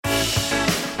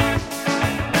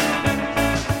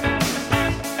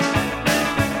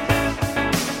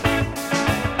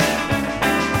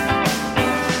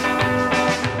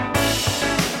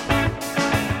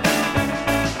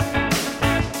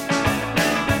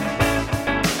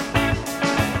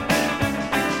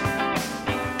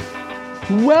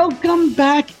Welcome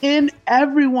back in,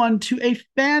 everyone, to a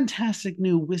fantastic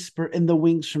new Whisper in the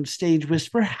Wings from Stage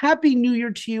Whisper. Happy New Year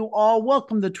to you all.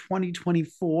 Welcome to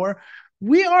 2024.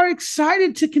 We are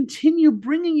excited to continue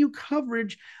bringing you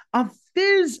coverage of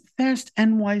Fizz Fest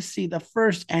NYC, the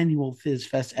first annual Fizz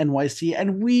Fest NYC.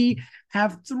 And we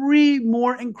have three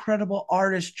more incredible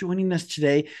artists joining us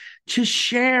today to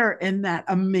share in that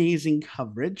amazing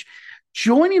coverage.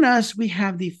 Joining us, we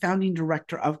have the founding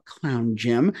director of Clown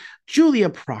Gym, Julia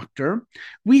Proctor.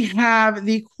 We have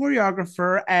the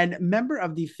choreographer and member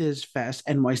of the Fizz Fest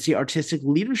NYC Artistic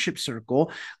Leadership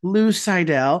Circle, Lou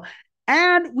Seidel.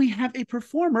 And we have a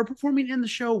performer performing in the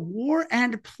show War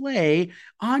and Play,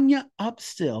 Anya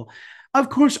Upstill. Of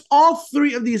course, all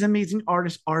three of these amazing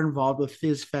artists are involved with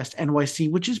Fizz Fest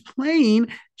NYC, which is playing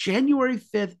January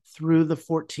 5th through the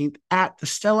 14th at the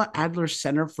Stella Adler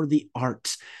Center for the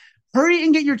Arts. Hurry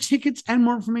and get your tickets and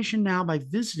more information now by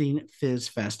visiting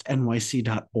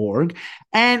fizzfestnyc.org.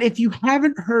 And if you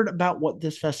haven't heard about what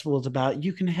this festival is about,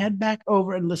 you can head back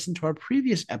over and listen to our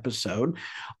previous episode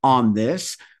on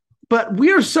this. But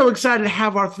we are so excited to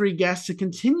have our three guests to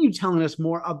continue telling us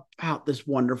more about this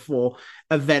wonderful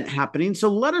event happening. So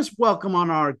let us welcome on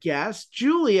our guests,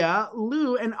 Julia,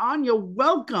 Lou, and Anya.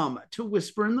 Welcome to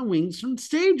Whisper in the Wings from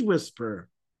Stage Whisper.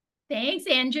 Thanks,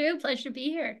 Andrew. Pleasure to be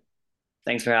here.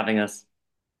 Thanks for having us.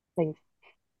 Thanks.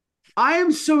 I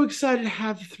am so excited to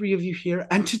have the three of you here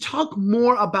and to talk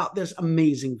more about this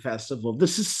amazing festival.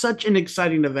 This is such an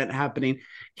exciting event happening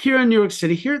here in New York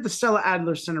City, here at the Stella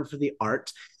Adler Center for the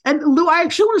Arts. And Lou, I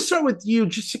actually want to start with you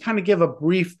just to kind of give a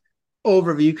brief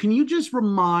overview. Can you just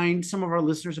remind some of our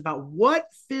listeners about what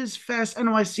Fizz Fest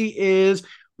NYC is,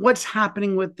 what's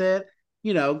happening with it,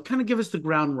 kind of give us the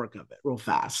groundwork of it real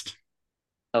fast.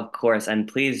 Of course, and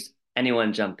please,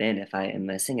 anyone jump in if I am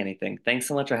missing anything. Thanks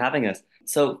so much for having us.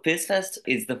 So FizzFest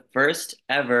is the first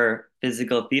ever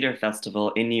physical theater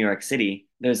festival in New York City.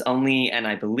 There's only, and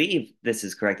I believe this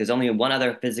is correct, there's only one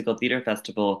other physical theater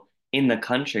festival in the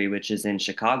country, which is in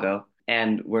Chicago.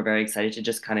 And we're very excited to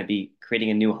just kind of be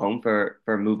creating a new home for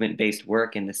movement-based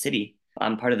work in the city.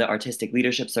 I'm part of the Artistic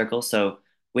Leadership Circle, so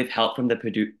with help from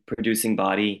the producing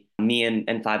body, me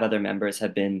and five other members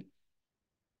have been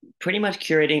pretty much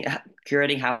curating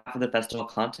half of the festival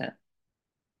content,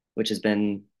 which has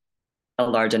been a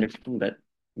large undertaking, but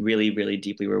really, really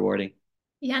deeply rewarding.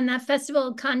 Yeah, and that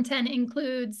festival content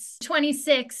includes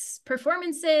 26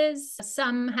 performances.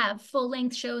 Some have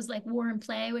full-length shows like War and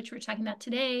Play, which we're talking about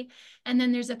today. And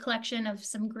then there's a collection of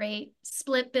some great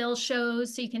split bill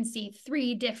shows, so you can see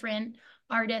three different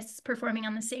artists performing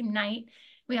on the same night.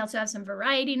 We also have some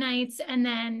variety nights and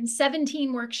then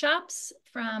 17 workshops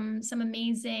from some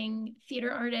amazing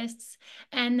theater artists,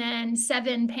 and then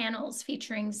 7 panels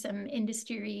featuring some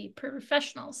industry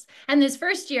professionals. And this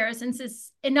first year, since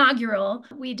it's inaugural,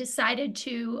 we decided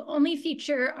to only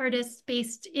feature artists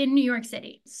based in New York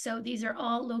City. So these are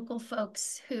all local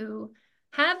folks who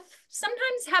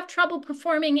sometimes have trouble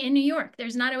performing in New York.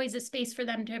 There's not always a space for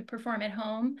them to perform at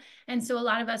home. And so a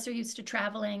lot of us are used to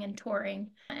traveling and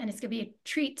touring. And it's going to be a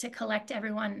treat to collect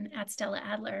everyone at Stella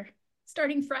Adler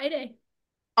starting Friday.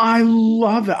 I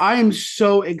love it. I am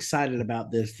so excited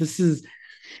about this. This is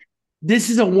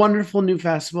a wonderful new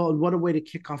festival, and what a way to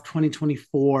kick off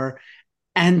 2024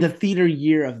 and the theater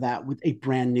year of that with a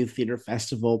brand new theater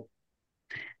festival.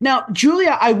 Now,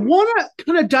 Julia, I want to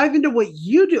kind of dive into what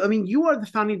you do. I mean, you are the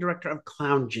founding director of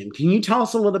Clown Gym. Can you tell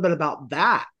us a little bit about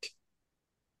that?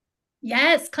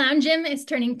 Yes, Clown Gym is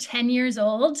turning 10 years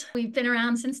old. We've been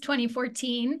around since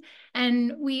 2014,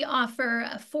 and we offer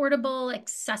affordable,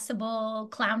 accessible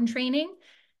clown training.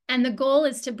 And the goal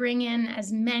is to bring in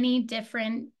as many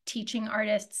different teaching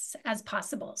artists as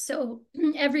possible. So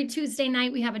every Tuesday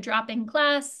night, we have a drop-in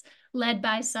class led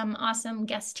by some awesome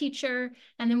guest teacher.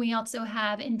 And then we also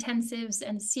have intensives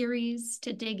and series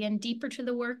to dig in deeper to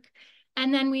the work.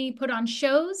 And then we put on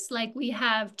shows, like we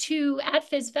have 2 at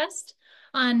Fizz Fest.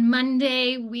 On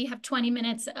Monday, we have 20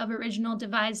 minutes of original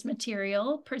devised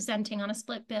material presenting on a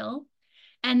split bill.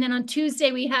 And then on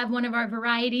Tuesday, we have one of our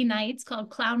variety nights called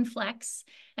Clown Flex.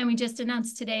 And we just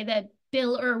announced today that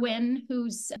Bill Irwin,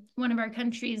 who's one of our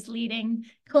country's leading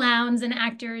clowns and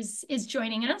actors, is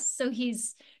joining us. So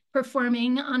he's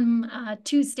performing on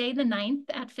Tuesday the 9th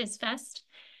at Fizz Fest.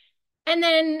 And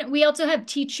then we also have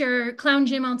Clown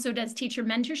Gym also does teacher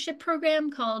mentorship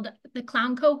program called the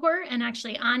Clown Cohort. And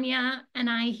actually Anya and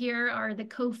I here are the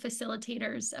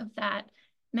co-facilitators of that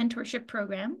mentorship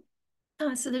program.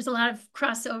 So there's a lot of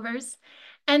crossovers.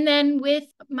 And then with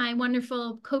my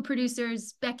wonderful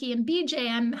co-producers, Becky and BJ,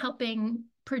 I'm helping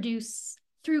produce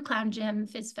through Clown Gym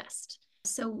Fizz Fest.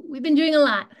 So we've been doing a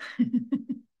lot.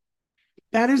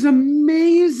 That is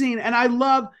amazing. And I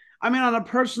mean, on a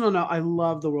personal note, I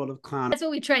love the world of clown. That's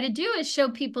what we try to do, is show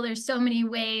people there's so many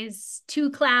ways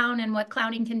to clown and what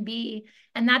clowning can be.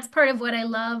 And that's part of what I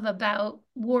love about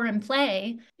War and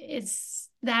Play, is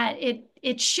that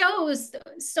it shows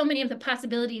so many of the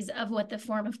possibilities of what the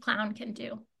form of clown can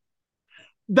do.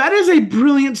 That is a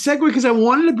brilliant segue, because I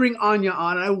wanted to bring Anya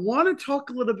on. And I want to talk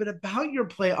a little bit about your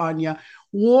play, Anya,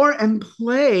 War and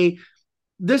Play.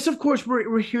 This, of course,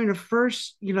 we're hearing the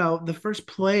first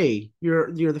play.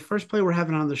 You're the first play we're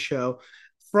having on the show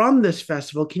from this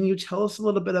festival. Can you tell us a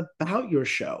little bit about your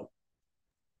show?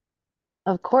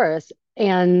 Of course.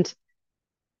 And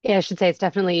yeah, I should say it's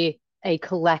definitely a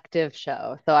collective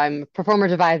show. So I'm a performer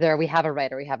deviser. We have a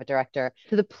writer, we have a director.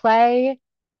 So the play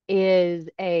is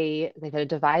like a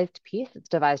devised piece. It's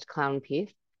a devised clown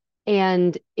piece.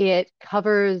 And it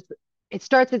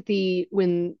starts at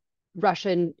when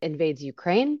Russia invades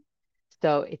Ukraine.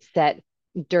 So it's set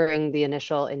during the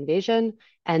initial invasion.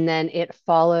 And then it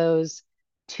follows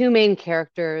two main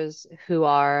characters who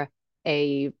are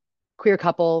a queer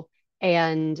couple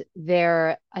and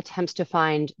their attempts to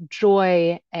find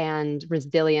joy and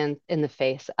resilience in the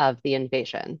face of the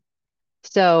invasion.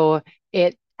 So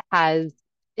it's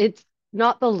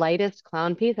not the lightest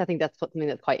clown piece. I think that's something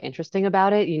that's quite interesting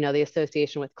about it. The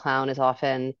association with clown is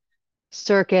often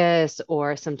circus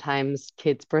or sometimes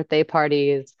kids' birthday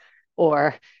parties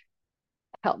or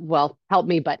help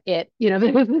me, but there's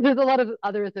a lot of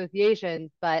other associations,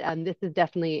 but this is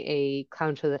definitely a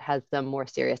clown show that has some more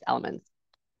serious elements.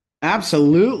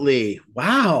 Absolutely.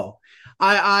 Wow.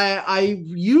 I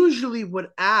usually would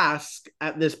ask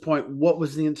at this point, what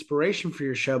was the inspiration for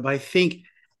your show? But I think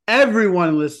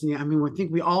everyone listening, I mean, I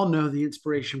think we all know the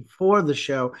inspiration for the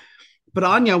show. But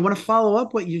Anya, I want to follow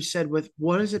up what you said with,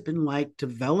 what has it been like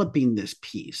developing this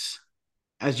piece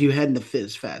as you head into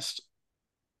Fizz Fest?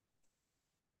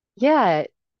 Yeah,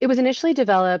 it was initially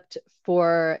developed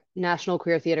for National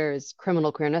Queer Theater's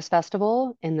Criminal Queerness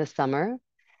Festival in the summer.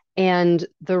 And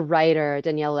the writer,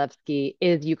 Danielle Levsky,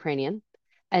 is Ukrainian.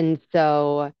 And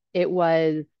so it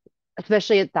was,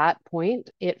 especially at that point,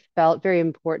 it felt very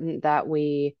important that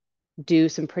we do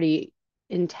some pretty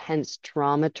intense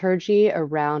dramaturgy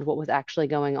around what was actually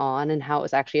going on and how it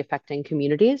was actually affecting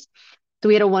communities. So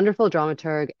we had a wonderful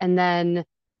dramaturg. And then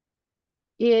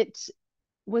it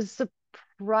was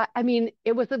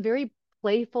it was a very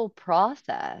playful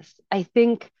process. I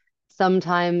think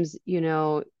sometimes,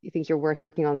 you think you're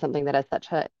working on something that has such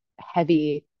a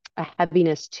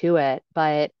heaviness to it,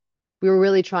 but we were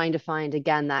really trying to find,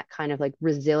 again, that kind of like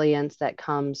resilience that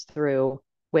comes through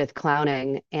with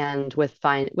clowning and with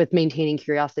maintaining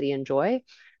curiosity and joy.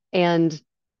 And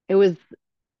it was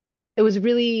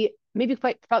really maybe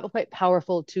quite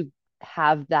powerful to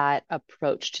have that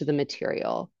approach to the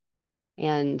material.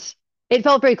 And it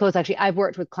felt very close, actually. I've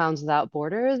worked with Clowns Without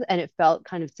Borders, and it felt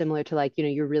kind of similar to, like,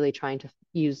 you're really trying to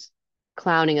use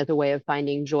clowning as a way of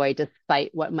finding joy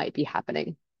despite what might be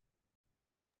happening.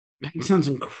 That sounds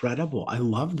incredible. I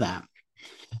love that.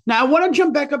 Now I want to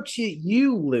jump back up to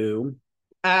you, Lou.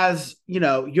 As you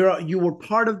were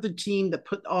part of the team that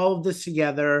put all of this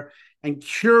together and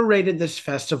curated this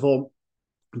festival.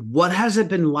 What has it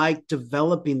been like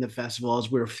developing the festival as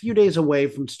we're a few days away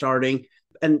from starting?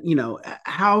 And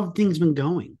how have things been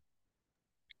going?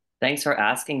 Thanks for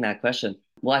asking that question.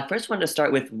 Well, I first wanted to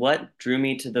start with what drew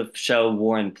me to the show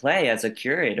War and Play as a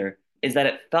curator, is that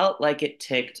it felt like it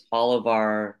ticked all of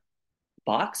our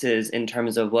boxes in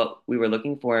terms of what we were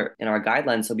looking for in our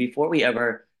guidelines. So before we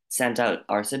ever sent out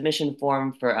our submission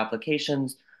form for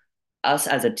applications, us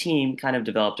as a team kind of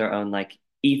developed our own like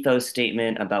ethos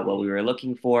statement about what we were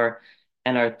looking for.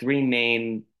 And our three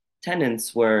main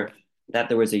tenets were that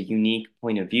there was a unique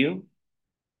point of view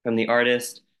from the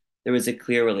artist, there was a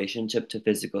clear relationship to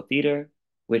physical theater,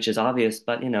 which is obvious,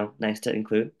 but nice to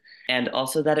include. And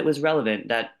also that it was relevant,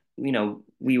 that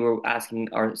we were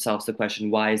asking ourselves the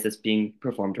question, why is this being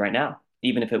performed right now,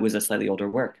 even if it was a slightly older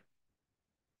work?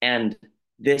 And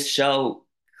this show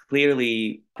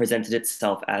clearly presented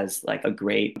itself as like a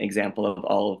great example of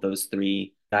all of those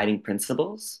three guiding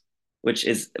principles, which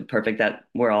is perfect that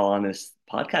we're all on this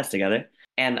podcast together.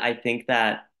 And I think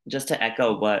that, just to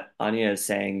echo what Anya is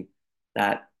saying,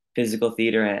 that physical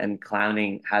theater and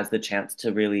clowning has the chance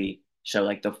to really show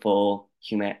like the full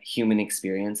human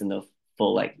experience and the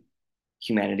full like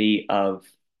humanity of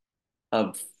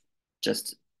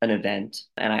just an event.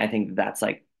 And I think that's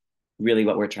like really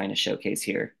what we're trying to showcase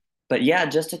here. But yeah,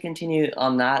 just to continue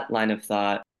on that line of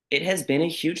thought, it has been a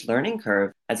huge learning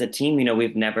curve. As a team,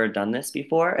 we've never done this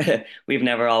before. We've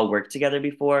never all worked together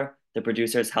before. The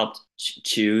producers helped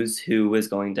choose who was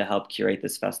going to help curate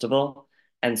this festival.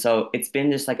 And so it's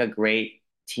been just like a great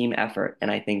team effort. And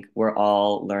I think we're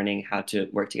all learning how to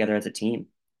work together as a team,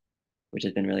 which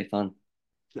has been really fun.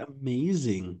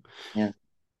 Amazing. Yeah.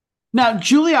 Now,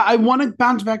 Julia, I want to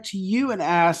bounce back to you and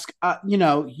ask,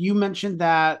 you mentioned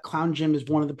that Clown Jim is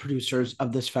one of the producers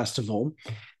of this festival,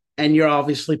 and you're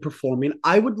obviously performing.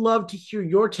 I would love to hear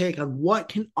your take on what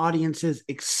can audiences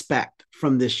expect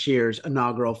from this year's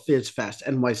inaugural Fizz Fest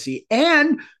NYC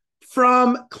and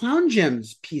from Clown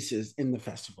Jim's pieces in the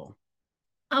festival.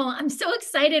 Oh, I'm so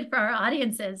excited for our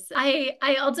audiences. I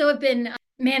also have been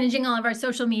managing all of our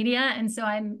social media, and so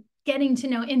I'm getting to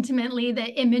know intimately the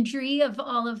imagery of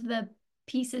all of the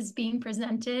pieces being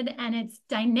presented, and it's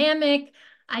dynamic.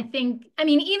 I mean,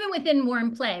 even within War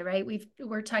and Play, right?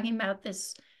 We're talking about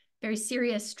this very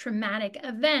serious, traumatic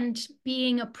event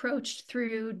being approached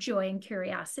through joy and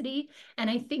curiosity. And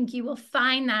I think you will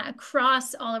find that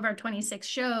across all of our 26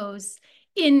 shows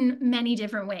in many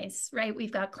different ways, right?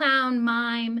 We've got clown,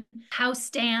 mime,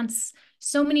 house dance,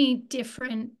 so many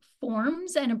different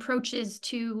forms and approaches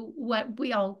to what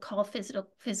we all call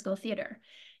physical theater.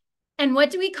 And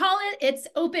what do we call it? It's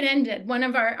open-ended. One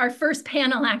of our first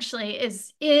panel actually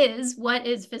is what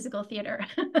is physical theater?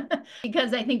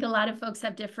 Because I think a lot of folks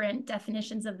have different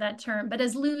definitions of that term. But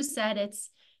as Lou said, it's,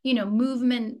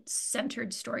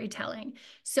 movement-centered storytelling.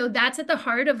 So that's at the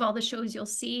heart of all the shows you'll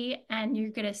see, and you're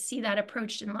going to see that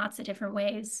approached in lots of different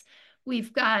ways.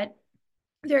 We've got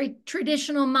very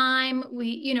traditional mime,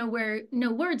 where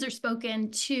no words are spoken,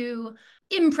 to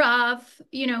improv,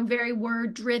 very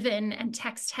word driven and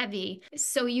text heavy.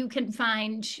 So you can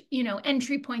find,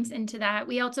 entry points into that.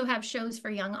 We also have shows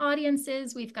for young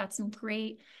audiences. We've got some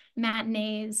great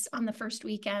matinees on the first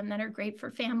weekend that are great for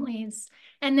families.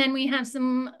 And then we have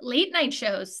some late night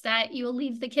shows that you'll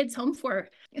leave the kids home for.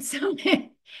 So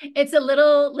it's a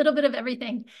little bit of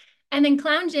everything. And then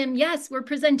Clown Jim, yes, we're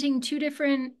presenting two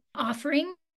different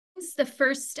offerings. The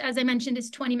first, as I mentioned, is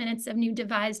 20 minutes of new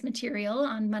devised material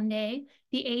on Monday,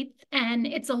 the 8th. And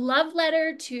it's a love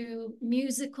letter to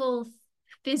musical,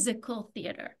 physical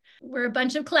theater. We're a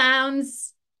bunch of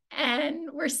clowns and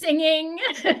we're singing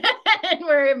and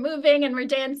we're moving and we're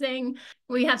dancing.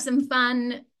 We have some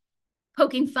fun,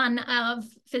 poking fun of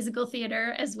physical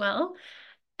theater as well.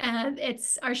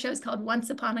 Our show's called Once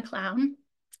Upon a Clown.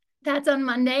 That's on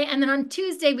Monday. And then on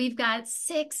Tuesday, we've got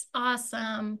 6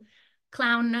 awesome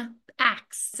clown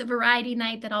acts. It's a variety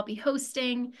night that I'll be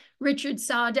hosting. Richard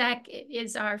Sawdeck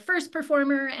is our first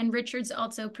performer, and Richard's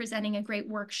also presenting a great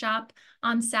workshop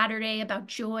on Saturday about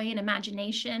joy and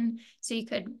imagination. So you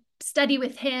could study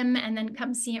with him and then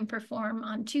come see him perform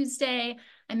on Tuesday.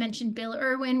 I mentioned Bill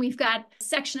Irwin. We've got a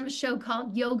section of a show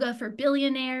called Yoga for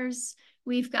Billionaires.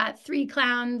 We've got 3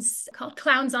 clowns called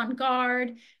Clowns on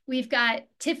Guard. We've got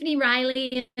Tiffany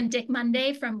Riley and Dick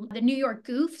Monday from the New York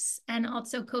Goofs, and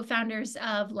also co-founders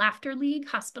of Laughter League,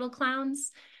 Hospital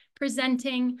Clowns,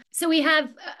 presenting. So we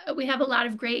have a lot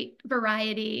of great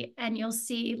variety, and you'll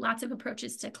see lots of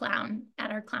approaches to clown at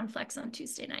our Clown Flex on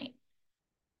Tuesday night.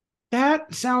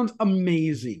 That sounds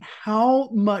amazing. How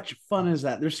much fun is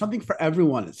that? There's something for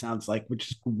everyone, it sounds like, which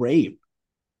is great.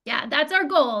 Yeah, that's our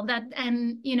goal.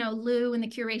 Lou and the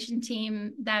curation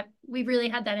team, that we've really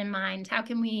had that in mind. How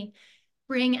can we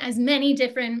bring as many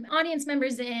different audience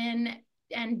members in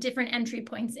and different entry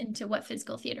points into what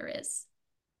physical theater is?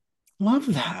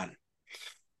 Love that.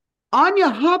 Anya,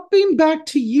 hopping back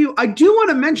to you, I do want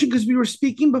to mention, because we were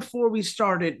speaking before we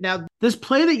started. Now, this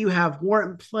play that you have, War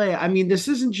and Play, I mean, this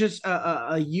isn't just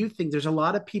a you thing. There's a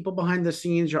lot of people behind the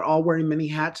scenes. You're all wearing many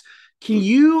hats. Can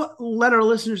you let our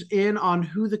listeners in on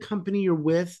who the company you're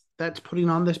with that's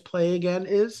putting on this play again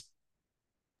is?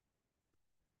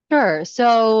 Sure.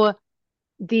 So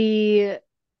the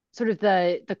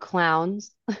the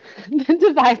clowns, the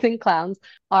devising clowns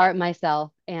are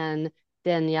myself and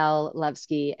Danielle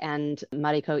Levsky and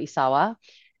Mariko Isawa.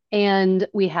 And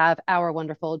we have our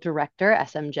wonderful director,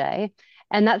 SMJ.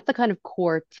 And that's the kind of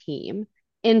core team.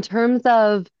 In terms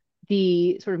of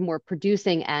the sort of more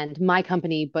producing end, my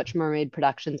company, Butch Mermaid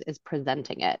Productions, is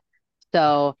presenting it.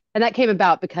 So, and that came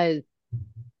about because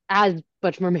as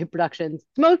Butch Mermaid Productions,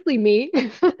 it's mostly me,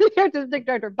 the artistic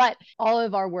director, but all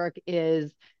of our work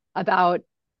is about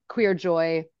queer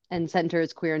joy and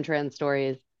centers queer and trans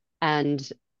stories. And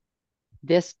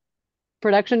this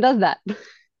production does that.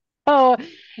 So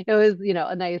it was,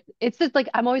 a nice, it's just like,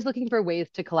 I'm always looking for ways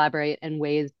to collaborate and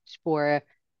ways for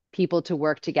people to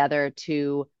work together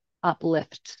to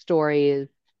uplift stories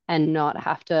and not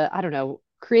have to, I don't know,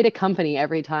 create a company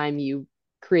every time you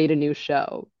create a new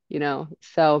show,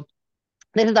 So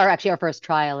this is our first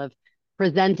trial of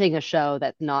presenting a show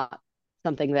that's not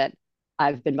something that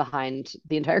I've been behind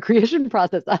the entire creation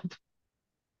process of.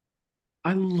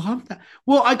 I love that.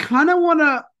 Well, I kind of want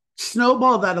to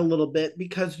snowball that a little bit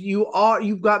because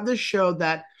you've got this show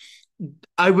that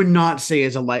I would not say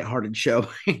is a lighthearted show by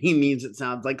any means, it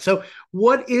sounds like. So,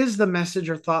 what is the message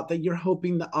or thought that you're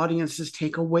hoping the audiences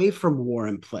take away from War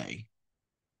and Play?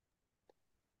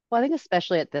 Well, I think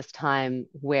especially at this time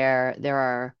where there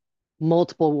are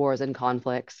multiple wars and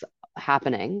conflicts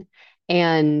happening,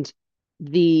 and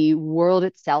the world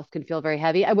itself can feel very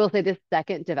heavy. I will say this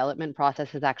second development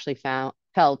process has actually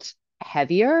felt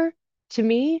heavier to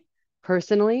me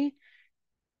personally,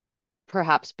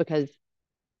 perhaps because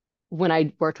when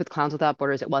I worked with Clowns Without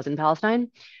Borders, it was in Palestine.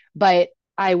 But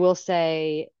I will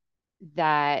say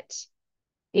that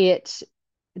it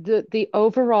the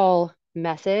overall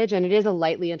message, and it is a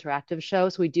lightly interactive show,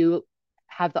 so we do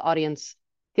have the audience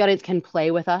can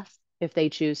play with us if they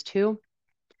choose to.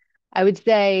 I would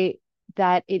say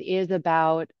that it is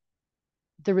about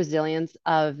the resilience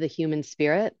of the human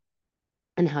spirit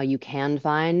and how you can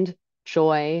find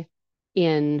joy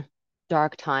in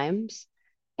dark times,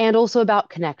 and also about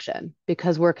connection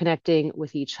because we're connecting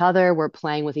with each other, we're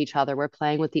playing with each other, we're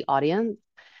playing with the audience,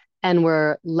 and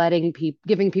we're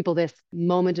giving people this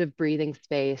moment of breathing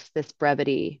space, this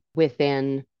brevity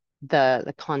within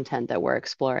the content that we're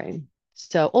exploring.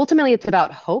 So ultimately it's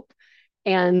about hope.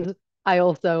 And I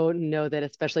also know that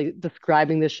especially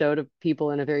describing the show to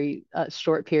people in a very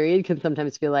short period can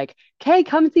sometimes feel like, okay,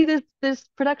 come see this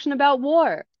production about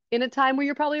war in a time where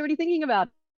you're probably already thinking about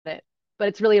it. But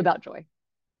it's really about joy.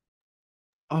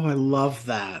 Oh, I love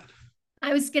that.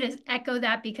 I was going to echo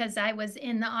that because I was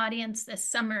in the audience this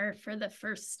summer for the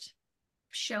first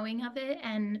showing of it,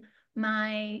 and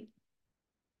my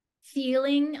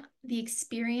feeling, the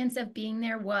experience of being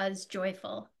there was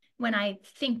joyful. When I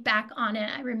think back on it,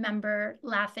 I remember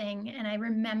laughing and I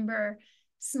remember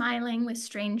smiling with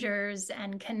strangers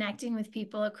and connecting with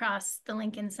people across the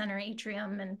Lincoln Center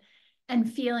atrium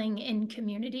and feeling in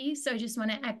community. So I just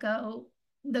want to echo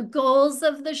the goals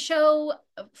of the show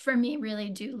for me really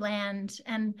do land.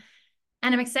 And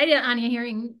I'm excited, Anya,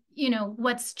 hearing,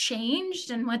 what's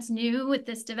changed and what's new with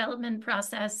this development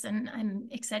process. And I'm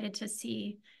excited to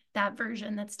see that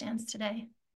version that stands today.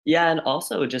 Yeah, and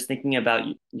also just thinking about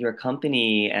your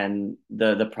company and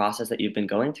the process that you've been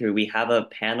going through, we have a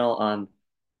panel on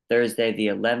Thursday the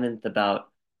 11th about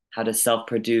how to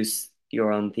self-produce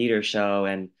your own theater show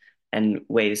and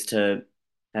ways to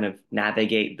kind of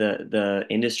navigate the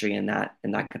industry in that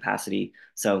capacity.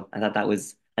 So I thought that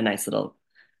was a nice little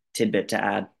tidbit to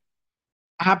add.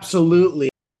 Absolutely.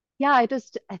 Yeah,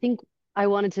 I think I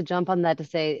wanted to jump on that to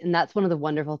say, and that's one of the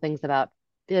wonderful things about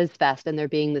BizFest and there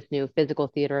being this new physical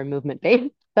theater and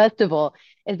movement-based festival,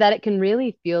 is that it can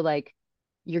really feel like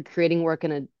you're creating work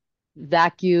in a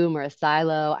vacuum or a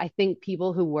silo. I think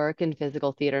people who work in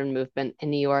physical theater and movement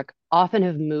in New York often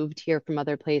have moved here from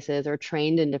other places or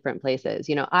trained in different places.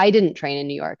 I didn't train in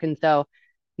New York, and so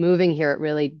moving here, it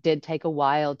really did take a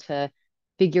while to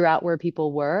figure out where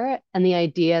people were. And the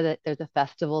idea that there's a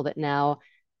festival that now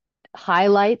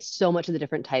highlights so much of the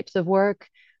different types of work,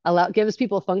 gives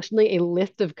people functionally a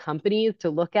list of companies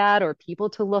to look at or people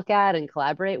to look at and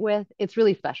collaborate with. It's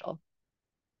really special.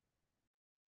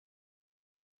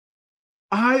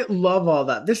 I love all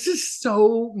that. This is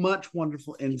so much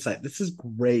wonderful insight. This is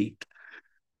great.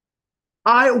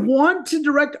 I want to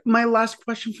direct my last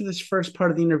question for this first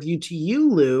part of the interview to you,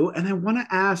 Lou, and I want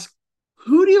to ask,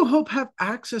 who do you hope have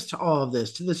access to all of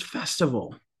this, to this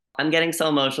festival? I'm getting so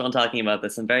emotional talking about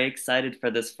this. I'm very excited for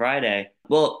this Friday.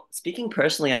 Well, speaking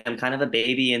personally, I'm kind of a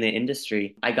baby in the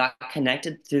industry. I got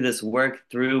connected to this work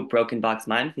through Broken Box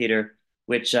Mime Theater,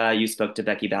 which you spoke to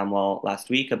Becky Baumwall last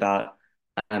week about,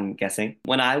 I'm guessing.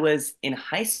 When I was in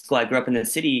high school, I grew up in the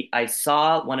city. I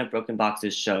saw one of Broken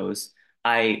Box's shows.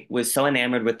 I was so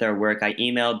enamored with their work. I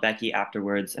emailed Becky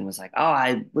afterwards and was like, oh,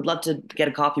 I would love to get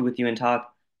a coffee with you and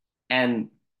talk. And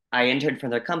I interned for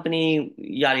their company,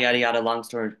 yada, yada, yada. Long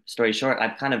story short,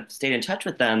 I've kind of stayed in touch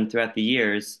with them throughout the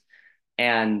years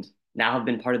and now have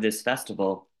been part of this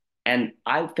festival. And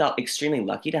I felt extremely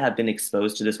lucky to have been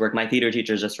exposed to this work. My theater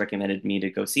teachers just recommended me to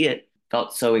go see it.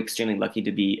 Felt so extremely lucky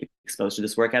to be exposed to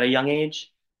this work at a young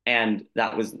age. And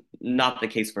that was not the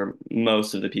case for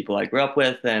most of the people I grew up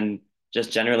with, and just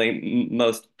generally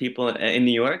most people in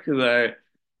New York who are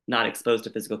not exposed to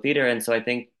physical theater. And so I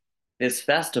think this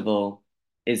festival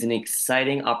is an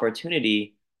exciting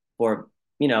opportunity for,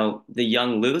 the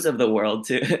young Lous of the world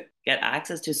to get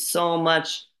access to so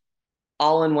much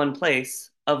all in one place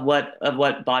of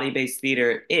what body-based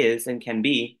theater is and can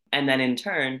be. And then in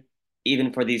turn,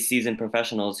 even for these seasoned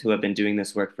professionals who have been doing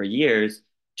this work for years,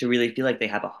 to really feel like they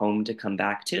have a home to come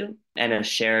back to and a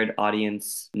shared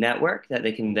audience network that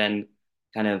they can then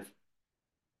kind of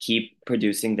keep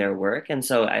producing their work. And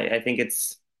so I think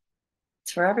it's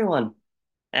for everyone.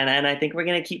 And I think we're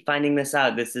gonna keep finding this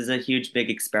out. This is a huge, big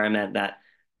experiment that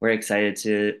we're excited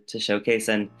to showcase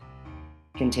and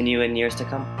continue in years to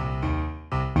come.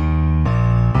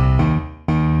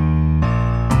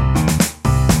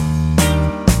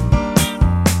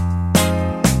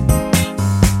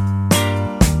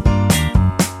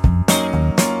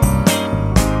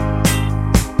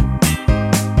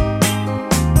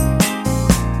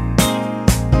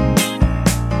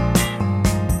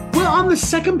 The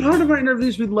second part of our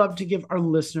interviews, we'd love to give our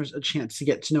listeners a chance to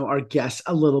get to know our guests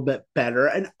a little bit better.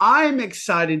 And I'm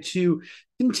excited to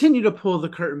continue to pull the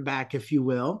curtain back, if you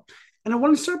will. And I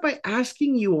want to start by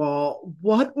asking you all,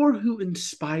 what or who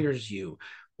inspires you?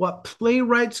 What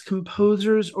playwrights,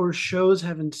 composers, or shows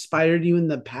have inspired you in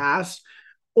the past,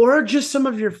 or just some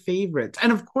of your favorites?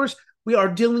 And of course, we are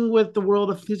dealing with the world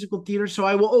of physical theater, so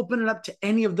I will open it up to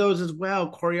any of those as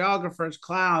well, choreographers,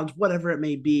 clowns, whatever it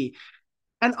may be.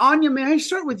 And Anya, may I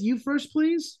start with you first,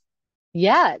 please?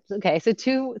 Yeah. Okay. So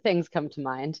two things come to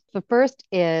mind. The first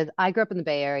is I grew up in the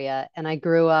Bay Area and I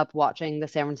grew up watching the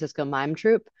San Francisco Mime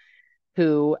Troupe,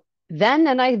 who then,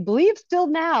 and I believe still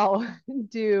now,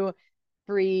 do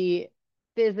free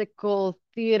physical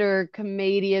theater,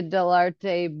 commedia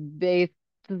dell'arte based,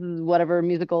 whatever,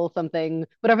 musical, something,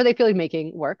 whatever they feel like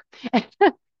making work.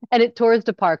 And it tours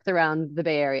to parks around the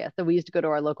Bay Area. So we used to go to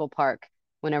our local park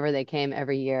whenever they came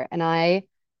every year. And I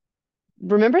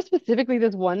remember specifically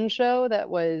this one show that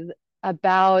was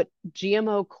about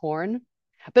GMO corn,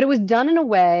 but it was done in a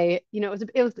way, it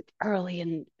was early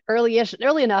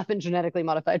enough in genetically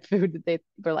modified food that they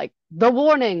were like, the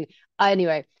warning.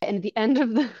 Anyway, and at the end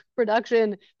of the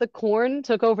production, the corn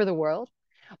took over the world.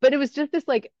 But it was just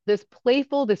this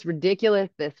playful, this ridiculous,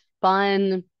 this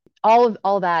fun,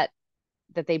 all that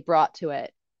they brought to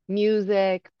it.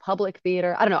 Music, public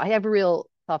theater. I don't know. I have a real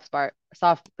soft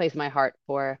place in my heart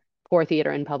for poor theater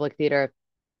and public theater.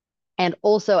 And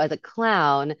also as a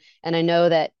clown, and I know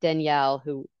that Danielle,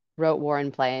 who wrote War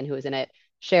and Play and who was in it,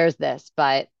 shares this,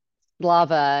 but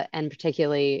Slava, and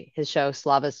particularly his show,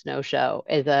 Slava's Snow Show,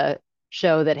 is a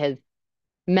show that has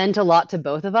meant a lot to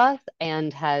both of us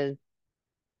and has,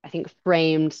 I think,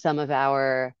 framed some of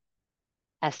our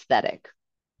aesthetic.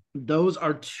 Those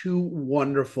are two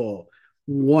wonderful,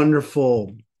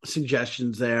 wonderful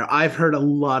suggestions there. I've heard a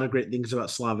lot of great things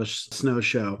about Slava's Snow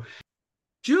Show.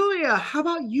 Julia, how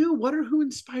about you? What or who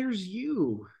inspires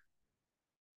you?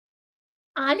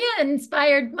 Anya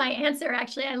inspired my answer,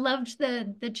 actually. I loved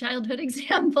the childhood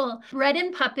example. Bread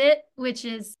and Puppet, which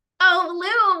is,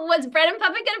 Lou, was Bread and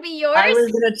Puppet going to be yours? I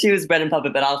was going to choose Bread and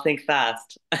Puppet, but I'll think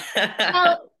fast.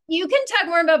 Well, you can talk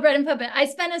more about Bread and Puppet. I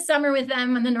spent a summer with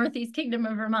them in the Northeast Kingdom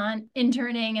of Vermont,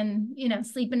 interning and,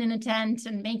 sleeping in a tent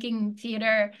and making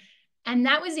theater. And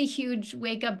that was a huge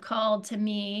wake-up call to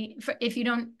me. If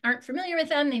you aren't familiar with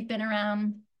them, they've been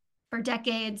around for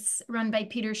decades, run by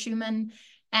Peter Schumann,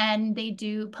 and they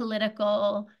do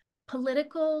political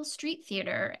street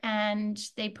theater, and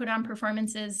they put on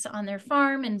performances on their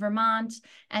farm in Vermont,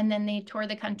 and then they tour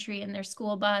the country in their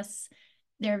school bus.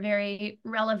 They're very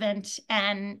relevant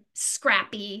and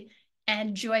scrappy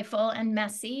and joyful and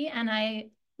messy, and I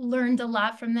learned a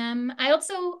lot from them. I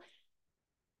also,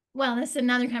 well, that's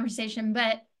another conversation,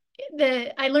 but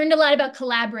I learned a lot about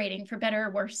collaborating, for better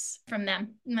or worse, from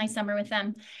them in my summer with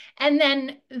them. And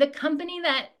then the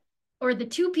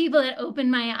two people that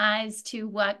opened my eyes to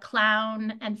what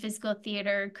clown and physical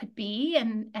theater could be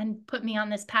and put me on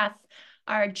this path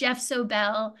are Jeff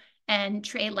Sobel and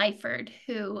Trey Lyford,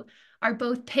 who are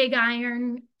both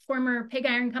former Pig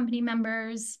Iron Company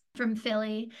members from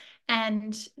Philly.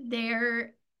 And they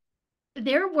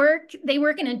work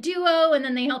in a duo, and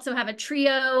then they also have a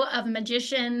trio of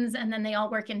magicians, and then they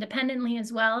all work independently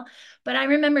as well. But I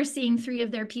remember seeing 3 of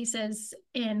their pieces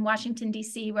in Washington,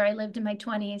 D.C., where I lived in my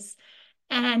 20s.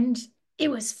 And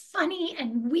it was funny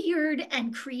and weird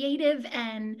and creative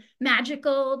and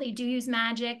magical. They do use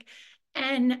magic.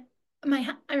 And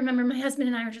I remember my husband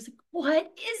and I were just like,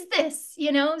 what is this?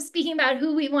 Speaking about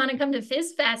who we want to come to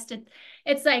FizFest,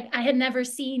 it's like I had never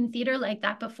seen theater like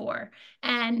that before.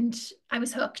 And I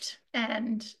was hooked.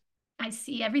 And I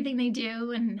see everything they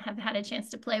do and have had a chance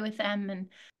to play with them. And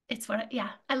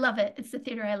I love it. It's the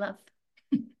theater I love.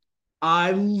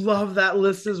 I love that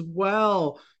list as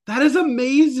well. That is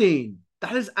amazing.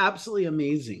 That is absolutely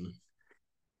amazing.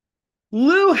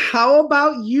 Lou, how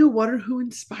about you? What or who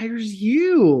inspires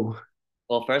you?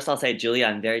 Well, first I'll say, Julia,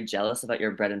 I'm very jealous about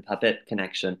your Bread and Puppet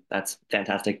connection. That's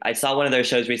fantastic. I saw one of their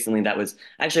shows recently that was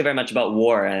actually very much about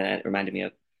war, and it reminded me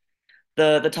of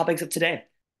the topics of today.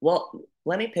 Well,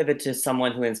 let me pivot to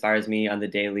someone who inspires me on the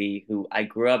daily, who I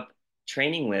grew up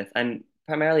training with. I'm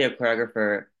primarily a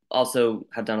choreographer, also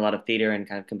have done a lot of theater and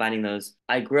kind of combining those.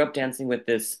 I grew up dancing with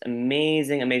this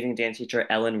amazing, amazing dance teacher,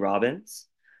 Ellen Robbins,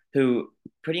 who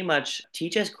pretty much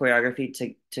teaches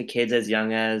choreography to kids as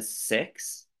young as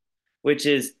 6, which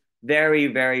is very,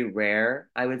 very rare,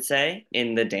 I would say,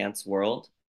 in the dance world.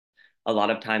 A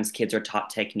lot of times kids are taught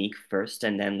technique first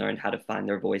and then learn how to find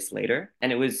their voice later.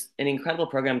 And it was an incredible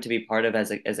program to be part of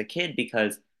as a kid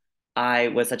because I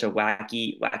was such a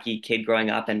wacky kid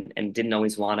growing up and didn't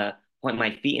always want to point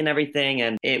my feet and everything.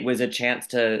 And it was a chance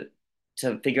to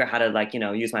figure out how to like,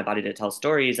 use my body to tell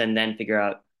stories and then figure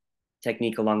out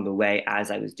technique along the way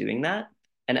as I was doing that.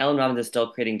 And Ellen Robbins is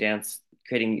still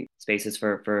creating spaces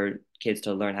for kids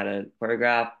to learn how to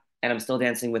choreograph. And I'm still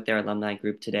dancing with their alumni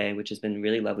group today, which has been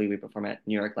really lovely. We perform at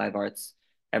New York Live Arts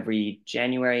every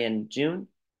January and June.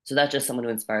 So that's just someone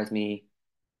who inspires me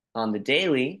on the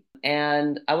daily.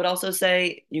 And I would also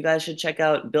say you guys should check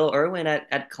out Bill Irwin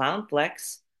at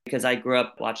Clownflex because I grew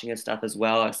up watching his stuff as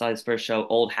well. I saw his first show,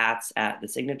 Old Hats, at the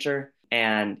Signature,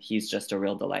 and he's just a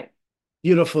real delight.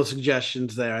 Beautiful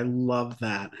suggestions there. I love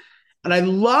that. And I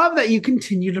love that you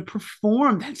continue to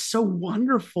perform. That's so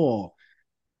wonderful.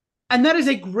 And that is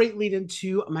a great lead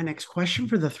into my next question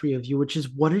for the three of you, which is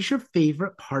what is your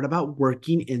favorite part about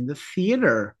working in the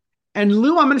theater? And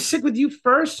Lou, I'm going to stick with you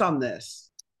first on this.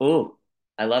 Oh,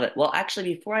 I love it. Well,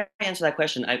 actually, before I answer that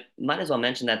question, I might as well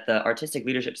mention that the Artistic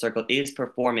Leadership Circle is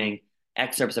performing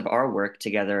excerpts of our work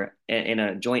together in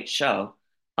a joint show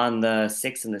on the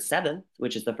 6th and the 7th,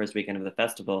 which is the first weekend of the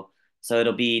festival. So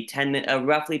it'll be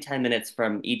roughly 10 minutes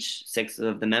from each 6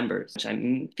 of the members, which I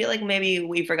feel like maybe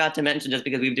we forgot to mention just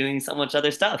because we're doing so much other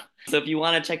stuff. So if you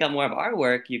want to check out more of our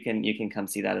work, you can come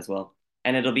see that as well.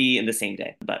 And it'll be in the same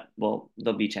day, but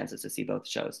there'll be chances to see both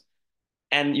shows.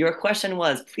 And your question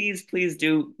was, please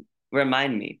do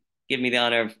remind me. Give me the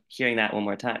honor of hearing that one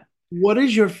more time. What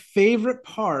is your favorite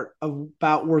part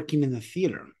about working in the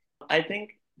theater? I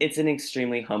think it's an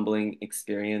extremely humbling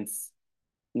experience,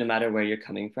 no matter where you're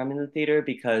coming from in the theater,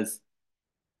 because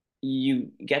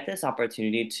you get this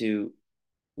opportunity to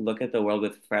look at the world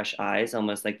with fresh eyes,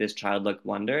 almost like this childlike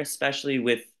wonder, especially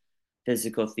with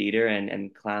physical theater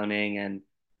and clowning and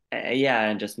yeah,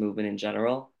 and just movement in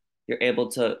general. You're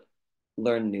able to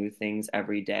learn new things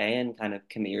every day and kind of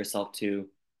commit yourself to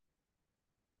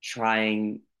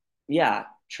trying, yeah,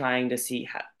 trying to see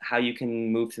how you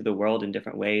can move through the world in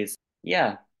different ways.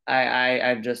 Yeah,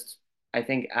 I've just, I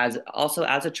think as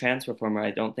a trans performer,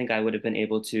 I don't think I would have been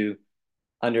able to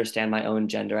understand my own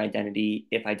gender identity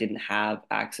if I didn't have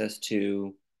access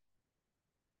to,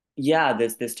 yeah,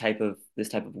 this type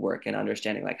of work and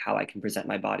understanding like how I can present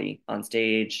my body on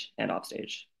stage and off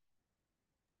stage.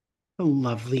 A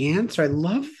lovely answer. I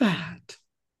love that.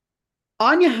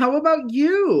 Anya, how about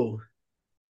you?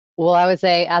 Well, I would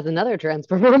say as another trans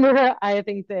performer, I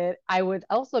think that I would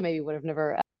also maybe would have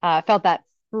never felt that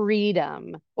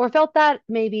freedom or felt that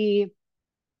maybe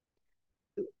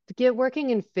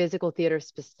working in physical theater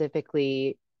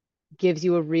specifically gives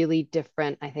you a really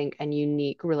different, I think, and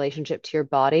unique relationship to your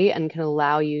body and can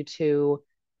allow you to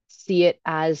see it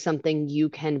as something you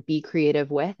can be creative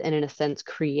with and in a sense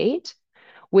create,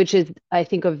 which is, I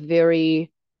think, a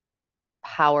very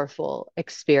powerful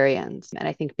experience. And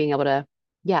I think being able to,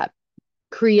 yeah,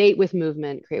 create with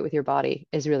movement, create with your body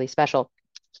is really special.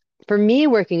 For me,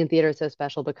 working in theater is so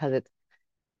special because it's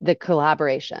the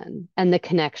collaboration and the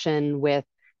connection with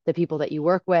the people that you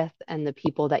work with and the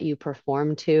people that you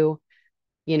perform to.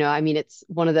 I mean, it's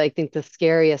one of the, I think the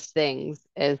scariest things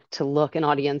is to look an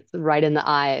audience right in the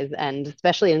eyes and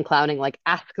especially in clowning, like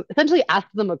essentially ask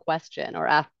them a question or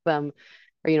ask them,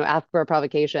 or, ask for a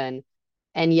provocation.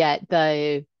 And yet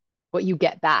what you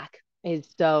get back is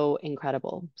so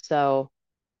incredible. So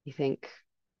you think,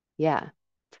 yeah,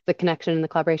 it's the connection and the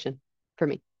collaboration for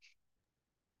me.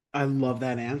 I love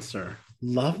that answer.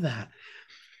 Love that.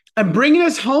 And bringing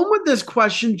us home with this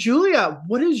question, Julia,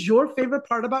 what is your favorite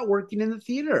part about working in the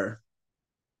theater?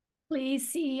 Please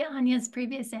see Anya's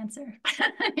previous answer.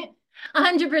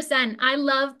 100%. I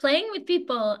love playing with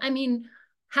people. I mean,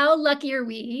 how lucky are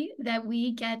we that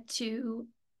we get to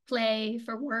play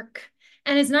for work?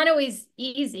 And it's not always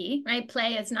easy, right?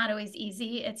 Play is not always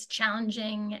easy. It's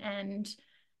challenging and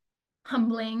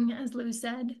humbling, as Lou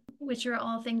said, which are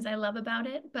all things I love about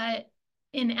it. But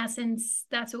in essence,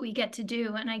 that's what we get to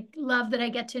do. And I love that I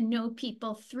get to know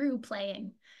people through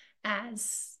playing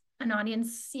as an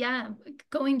audience. Yeah,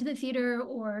 going to the theater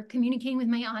or communicating with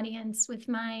my audience, with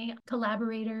my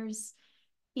collaborators,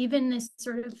 even this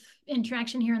sort of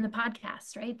interaction here on the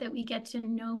podcast, right? That we get to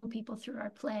know people through our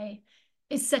play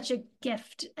is such a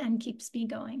gift and keeps me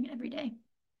going every day.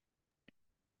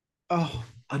 Oh,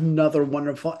 another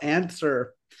wonderful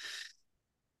answer.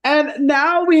 And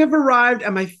now we have arrived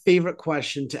at my favorite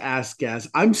question to ask guests.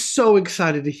 I'm so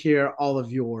excited to hear all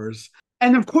of yours.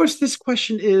 And of course, this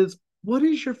question is, what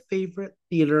is your favorite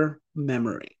theater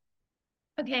memory?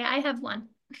 Okay, I have one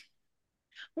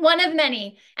of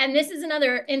many. And this is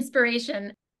another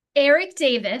inspiration. Eric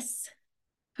Davis,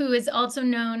 who is also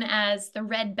known as the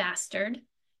Red Bastard,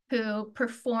 who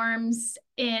performs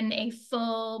in a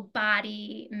full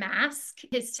body mask.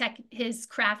 His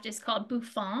craft is called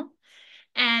bouffant.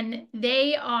 And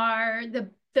they are the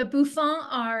bouffant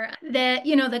are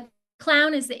the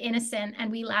clown is the innocent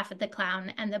and we laugh at the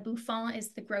clown, and the bouffant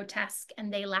is the grotesque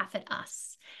and they laugh at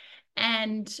us.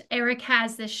 And Eric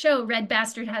has this show, Red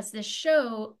Bastard has this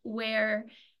show where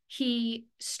he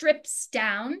strips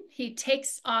down, he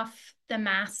takes off the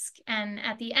mask, and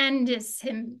at the end is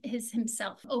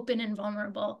himself, open and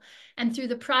vulnerable. And through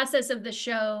the process of the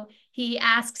show, he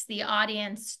asks the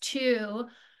audience to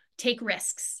take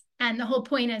risks. And the whole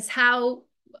point is how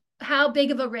big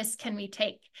of a risk can we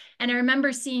take? And I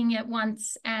remember seeing it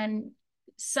once, and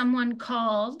someone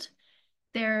called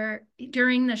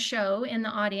during the show in the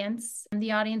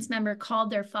audience member called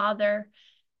their father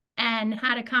and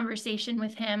had a conversation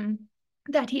with him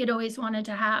that he had always wanted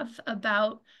to have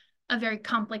about a very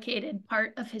complicated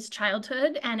part of his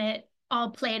childhood. And it all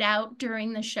played out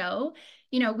during the show.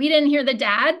 We didn't hear the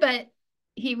dad, but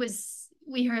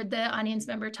we heard the audience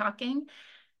member talking.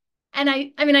 And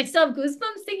I mean, I still have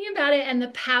goosebumps thinking about it, and the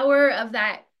power of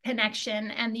that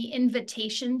connection and the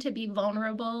invitation to be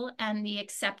vulnerable and the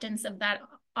acceptance of that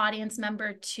audience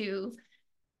member to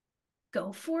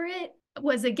go for it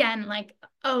was, again, like,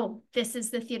 oh, this is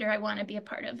the theater I want to be a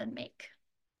part of and make.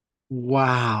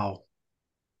 Wow.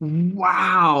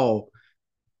 Wow.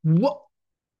 What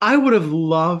I would have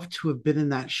loved to have been in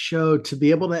that show to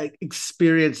be able to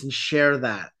experience and share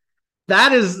that.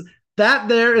 That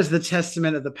there is the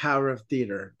testament of the power of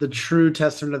theater, the true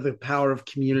testament of the power of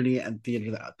community and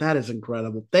theater. That is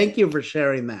incredible. Thank you for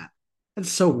sharing that.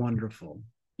 That's so wonderful.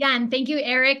 Yeah, and thank you,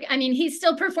 Eric. I mean, he's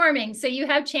still performing, so you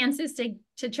have chances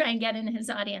to try and get in his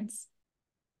audience.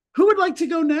 Who would like to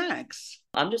go next?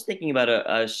 I'm just thinking about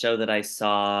a show that I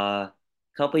saw a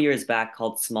couple years back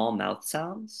called Small Mouth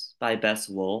Sounds by Bess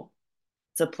Wool.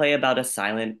 It's a play about a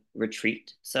silent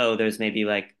retreat. So there's maybe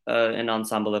like an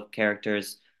ensemble of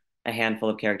characters, a handful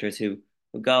of characters who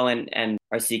go and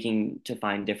are seeking to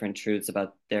find different truths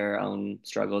about their own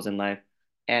struggles in life.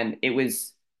 And it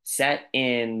was set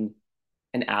in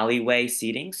an alleyway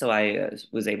seating. So I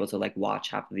was able to like watch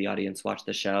half of the audience watch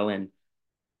the show. And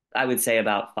I would say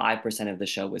about 5% of the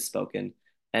show was spoken.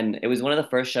 And it was one of the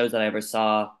first shows that I ever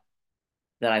saw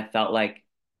that I felt like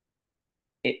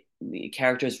the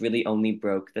characters really only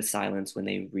broke the silence when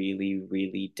they really,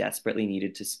 really desperately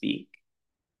needed to speak.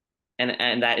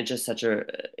 And that is just such an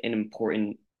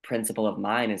important principle of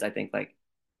mine is I think like,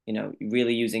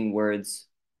 really using words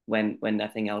when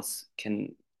nothing else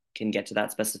can get to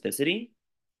that specificity.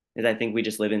 Is I think we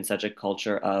just live in such a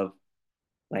culture of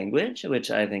language,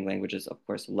 which I think language is of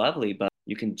course lovely, but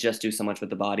you can just do so much with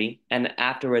the body. And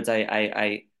afterwards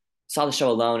I saw the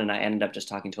show alone and I ended up just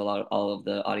talking to all of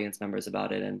the audience members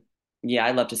about it. And yeah,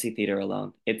 I love to see theater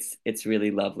alone. It's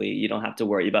really lovely. You don't have to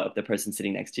worry about if the person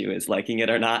sitting next to you is liking it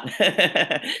or not.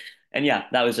 And yeah,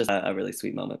 that was just a really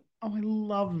sweet moment. Oh, I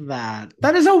love that.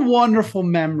 That is a wonderful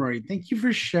memory. Thank you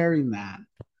for sharing that.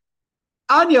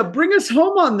 Anya, bring us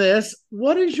home on this.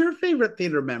 What is your favorite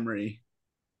theater memory?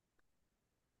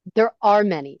 There are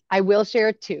many. I will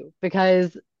share two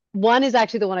because one is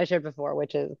actually the one I shared before,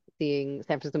 which is seeing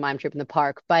San Francisco Mime Troupe in the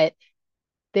park. But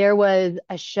there was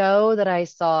a show that I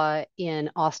saw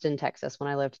in Austin, Texas, when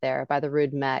I lived there by the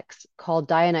Rude Mex called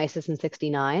Dionysus in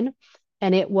 '69.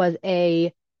 And it was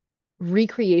a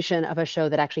recreation of a show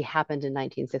that actually happened in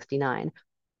 1969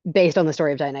 based on the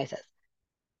story of Dionysus.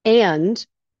 And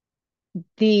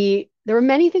there were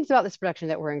many things about this production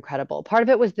that were incredible. Part of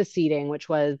it was the seating, which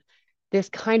was this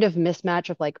kind of mismatch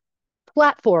of like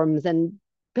platforms and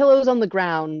pillows on the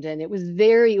ground. And it was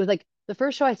like the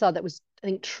first show I saw that was, I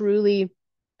think, truly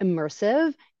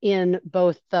immersive in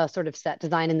both the sort of set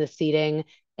design and the seating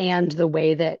and the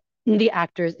way that the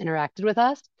actors interacted with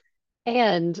us.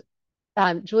 And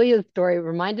Julia's story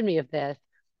reminded me of this.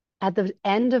 At the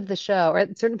end of the show, or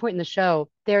at a certain point in the show,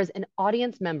 there's an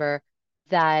audience member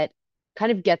that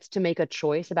kind of gets to make a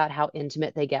choice about how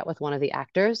intimate they get with one of the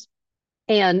actors.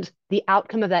 And the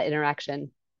outcome of that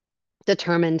interaction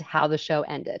determined how the show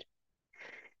ended.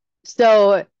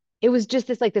 So it was just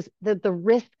this like the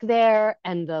risk there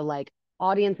and the like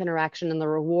audience interaction and the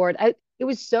reward. It it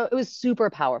was super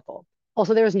powerful.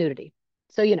 Also, there was nudity.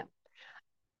 So, you know,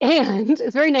 and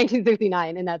it's very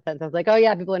 1969 in that sense. I was like, oh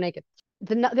yeah, people are naked.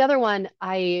 The other one,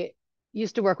 I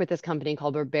used to work with this company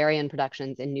called Barbarian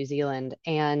Productions in New Zealand,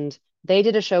 and they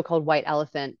did a show called White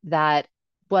Elephant that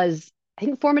was, I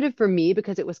think, formative for me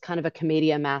because it was kind of a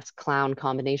commedia mask clown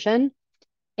combination.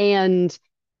 And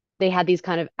they had these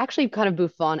kind of actually kind of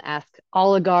Buffon-esque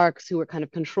oligarchs who were kind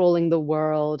of controlling the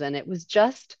world. And it was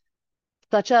just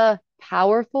such a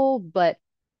powerful but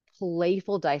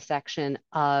playful dissection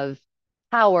of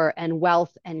power and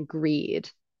wealth and greed.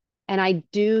 And I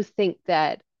do think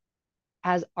that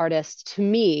as artists, to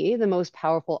me, the most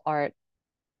powerful art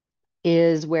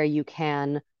is where you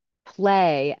can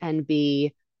play and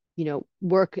be, you know,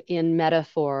 work in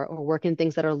metaphor or work in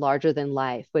things that are larger than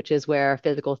life, which is where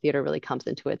physical theater really comes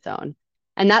into its own.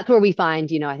 And that's where we find,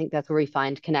 you know, I think that's where we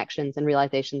find connections and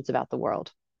realizations about the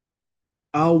world.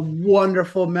 A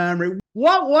wonderful memory.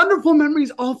 What wonderful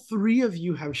memories all three of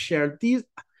you have shared. These,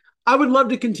 I would love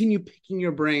to continue picking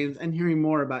your brains and hearing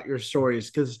more about your stories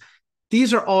because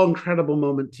these are all incredible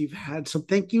moments you've had. So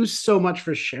thank you so much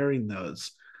for sharing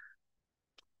those.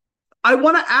 I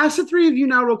want to ask the three of you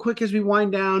now, real quick, as we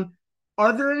wind down.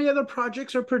 Are there any other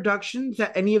projects or productions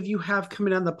that any of you have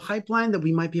coming down the pipeline that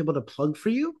we might be able to plug for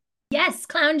you? Yes,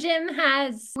 Clown Gym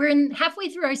halfway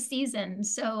through our season.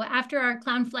 So after our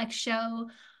Clown Flex show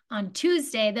on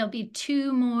Tuesday, there'll be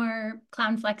 2 more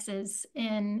Clown Flexes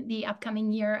in the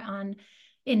upcoming year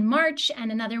in March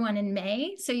and another one in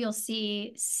May. So you'll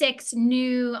see 6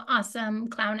 new awesome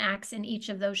clown acts in each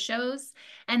of those shows.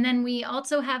 And then we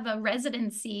also have a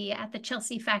residency at the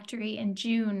Chelsea Factory in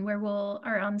June where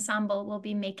our ensemble will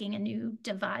be making a new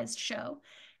devised show.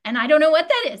 And I don't know what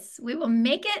that is. We will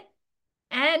make it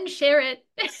and share it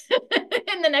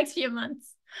in the next few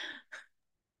months.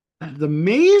 That's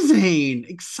amazing,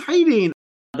 exciting.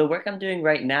 The work I'm doing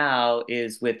right now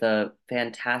is with a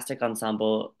fantastic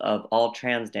ensemble of all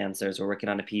trans dancers. We're working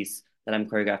on a piece that I'm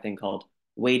choreographing called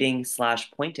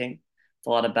Waiting/Pointing. It's a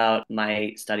lot about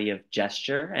my study of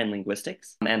gesture and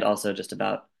linguistics, and also just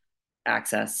about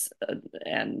access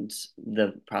and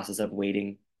the process of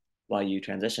waiting while you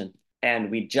transition.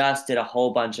 And we just did a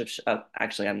whole bunch of,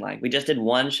 actually, I'm lying. We just did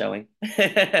one showing,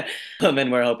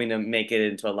 and we're hoping to make it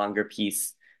into a longer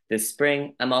piece this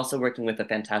spring. I'm also working with a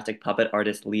fantastic puppet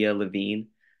artist, Leah Levine,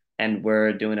 and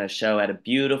we're doing a show at a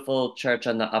beautiful church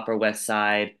on the Upper West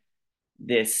Side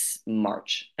this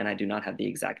March. And I do not have the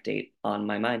exact date on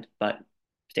my mind, but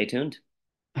stay tuned.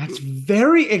 That's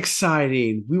very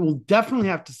exciting. We will definitely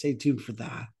have to stay tuned for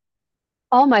that.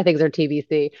 All my things are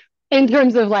TBC in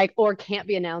terms of like, or can't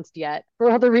be announced yet for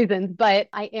other reasons. But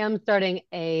I am starting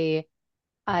a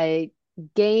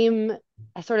game,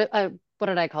 what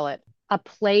did I call it? A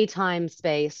playtime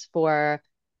space for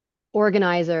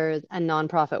organizers and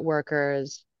nonprofit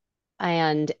workers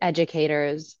and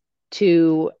educators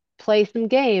to play some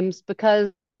games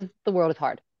because the world is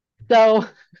hard. So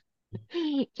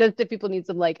just if people need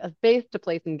some like a space to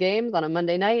play some games on a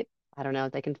Monday night, I don't know,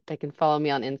 they can follow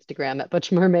me on Instagram at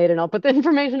Butch Mermaid and I'll put the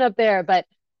information up there. But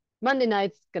Monday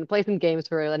nights, gonna play some games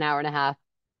for an hour and a half.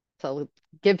 So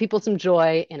give people some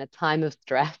joy in a time of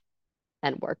stress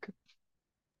and work.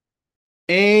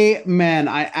 Amen.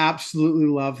 I absolutely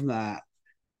love that.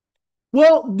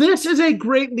 Well, this is a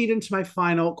great lead into my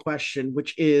final question,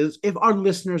 which is if our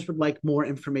listeners would like more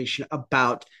information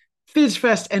about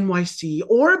FizzFest NYC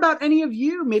or about any of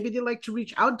you, maybe they'd like to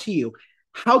reach out to you,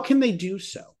 how can they do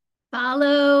so?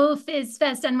 Follow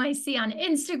FizzFest NYC on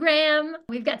Instagram.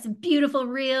 We've got some beautiful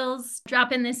reels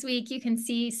dropping this week. You can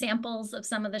see samples of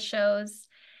some of the shows.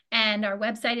 And our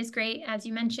website is great. As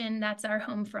you mentioned, that's our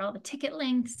home for all the ticket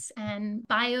links and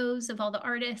bios of all the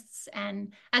artists.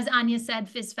 And as Anya said,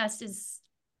 FizzFest is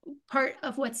part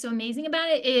of what's so amazing about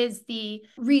it is the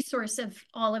resource of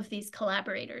all of these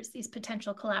collaborators, these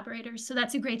potential collaborators. So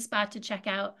that's a great spot to check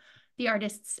out the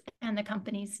artists and the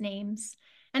companies' names.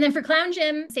 And then for Clown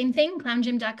Gym, same thing,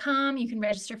 clowngym.com. You can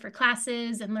register for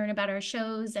classes and learn about our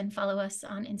shows and follow us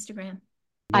on Instagram.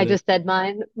 I just said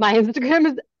mine. My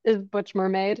Instagram is Butch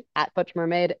Mermaid at Butch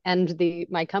Mermaid, and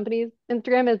my company's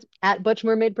Instagram is at Butch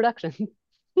Mermaid Productions.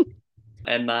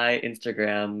 And my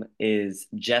Instagram is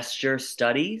Gesture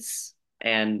Studies,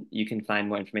 and you can find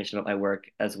more information about my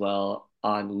work as well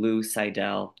on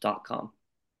louseidel.com.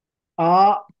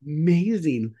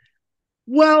 Amazing.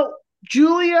 Well,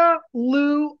 Julia,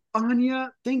 Lou,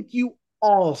 Anya, thank you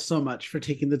all so much for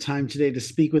taking the time today to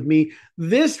speak with me.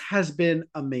 This has been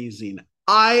amazing.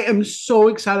 I am so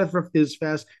excited for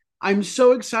FizzFest. I'm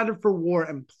so excited for War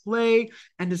and Play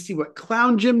and to see what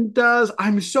Clown Gym does.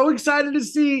 I'm so excited to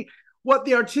see what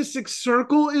the artistic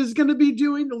circle is going to be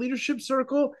doing, the leadership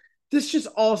circle. This just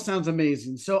all sounds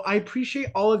amazing. So I appreciate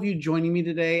all of you joining me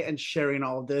today and sharing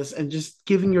all of this and just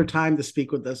giving your time to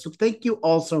speak with us. So thank you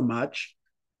all so much.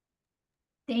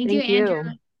 Thank you,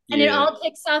 Andrew. And Yeah. it all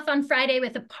kicks off on Friday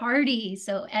with a party.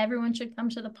 So everyone should come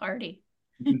to the party.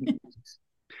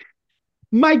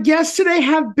 My guests today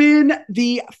have been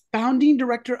the founding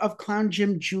director of Clown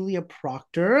Gym, Julia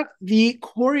Proctor, the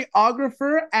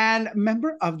choreographer and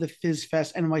member of the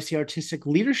FizzFest NYC Artistic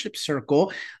Leadership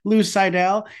Circle, Lou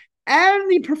Seidel, and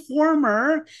the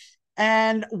performer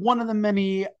and one of the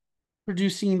many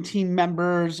producing team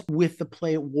members with the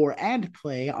play War and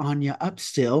Play, Anya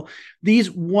Upstill.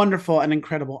 These wonderful and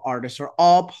incredible artists are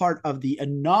all part of the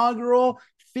inaugural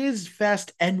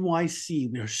FizzFest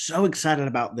NYC. We are so excited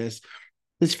about this.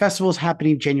 This festival is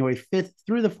happening January 5th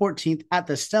through the 14th at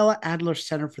the Stella Adler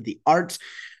Center for the Arts.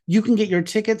 You can get your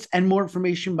tickets and more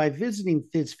information by visiting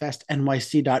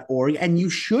fizzfestnyc.org, and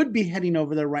you should be heading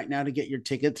over there right now to get your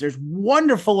tickets. There's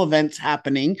wonderful events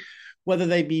happening, whether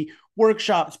they be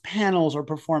workshops, panels, or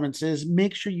performances.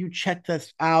 Make sure you check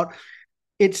this out.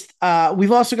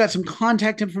 We've also got some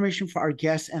contact information for our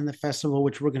guests and the festival,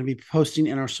 which we're going to be posting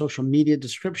in our social media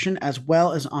description as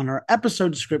well as on our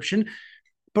episode description.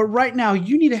 But right now,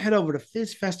 you need to head over to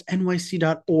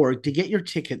fizzfestnyc.org to get your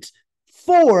tickets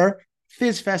for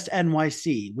FizzFest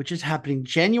NYC, which is happening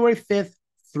January 5th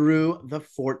through the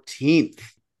 14th.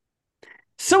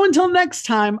 So until next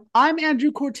time, I'm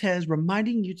Andrew Cortez,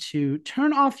 reminding you to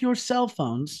turn off your cell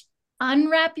phones,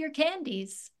 unwrap your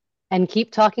candies, and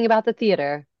keep talking about the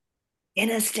theater in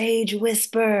a stage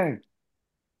whisper.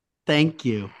 Thank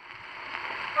you.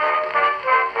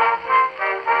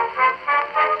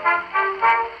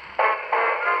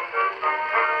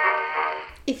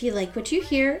 If you like what you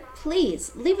hear,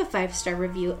 please leave a 5-star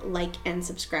review, like, and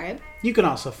subscribe. You can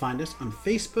also find us on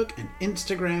Facebook and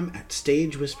Instagram at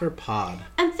Stage Whisper Pod.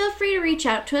 And feel free to reach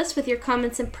out to us with your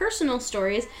comments and personal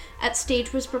stories at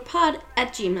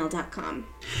stagewhisperpod@gmail.com.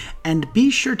 And be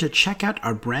sure to check out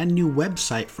our brand new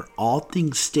website for all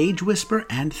things Stage Whisper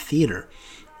and theater.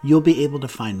 You'll be able to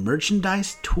find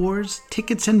merchandise, tours,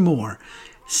 tickets, and more.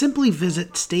 Simply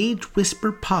visit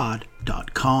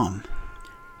stagewhisperpod.com.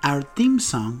 Our theme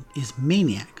song is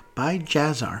Maniac by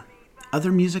Jazzar.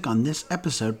 Other music on this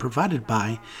episode provided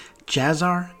by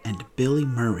Jazzar and Billy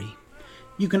Murray.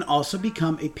 You can also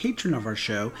become a patron of our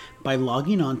show by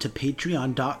logging on to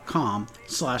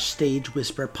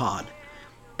patreon.com/stagewhisperpod.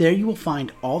 There you will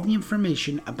find all the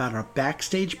information about our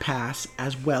backstage pass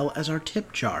as well as our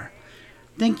tip jar.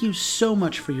 Thank you so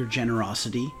much for your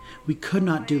generosity. We could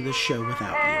not do this show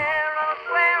without you.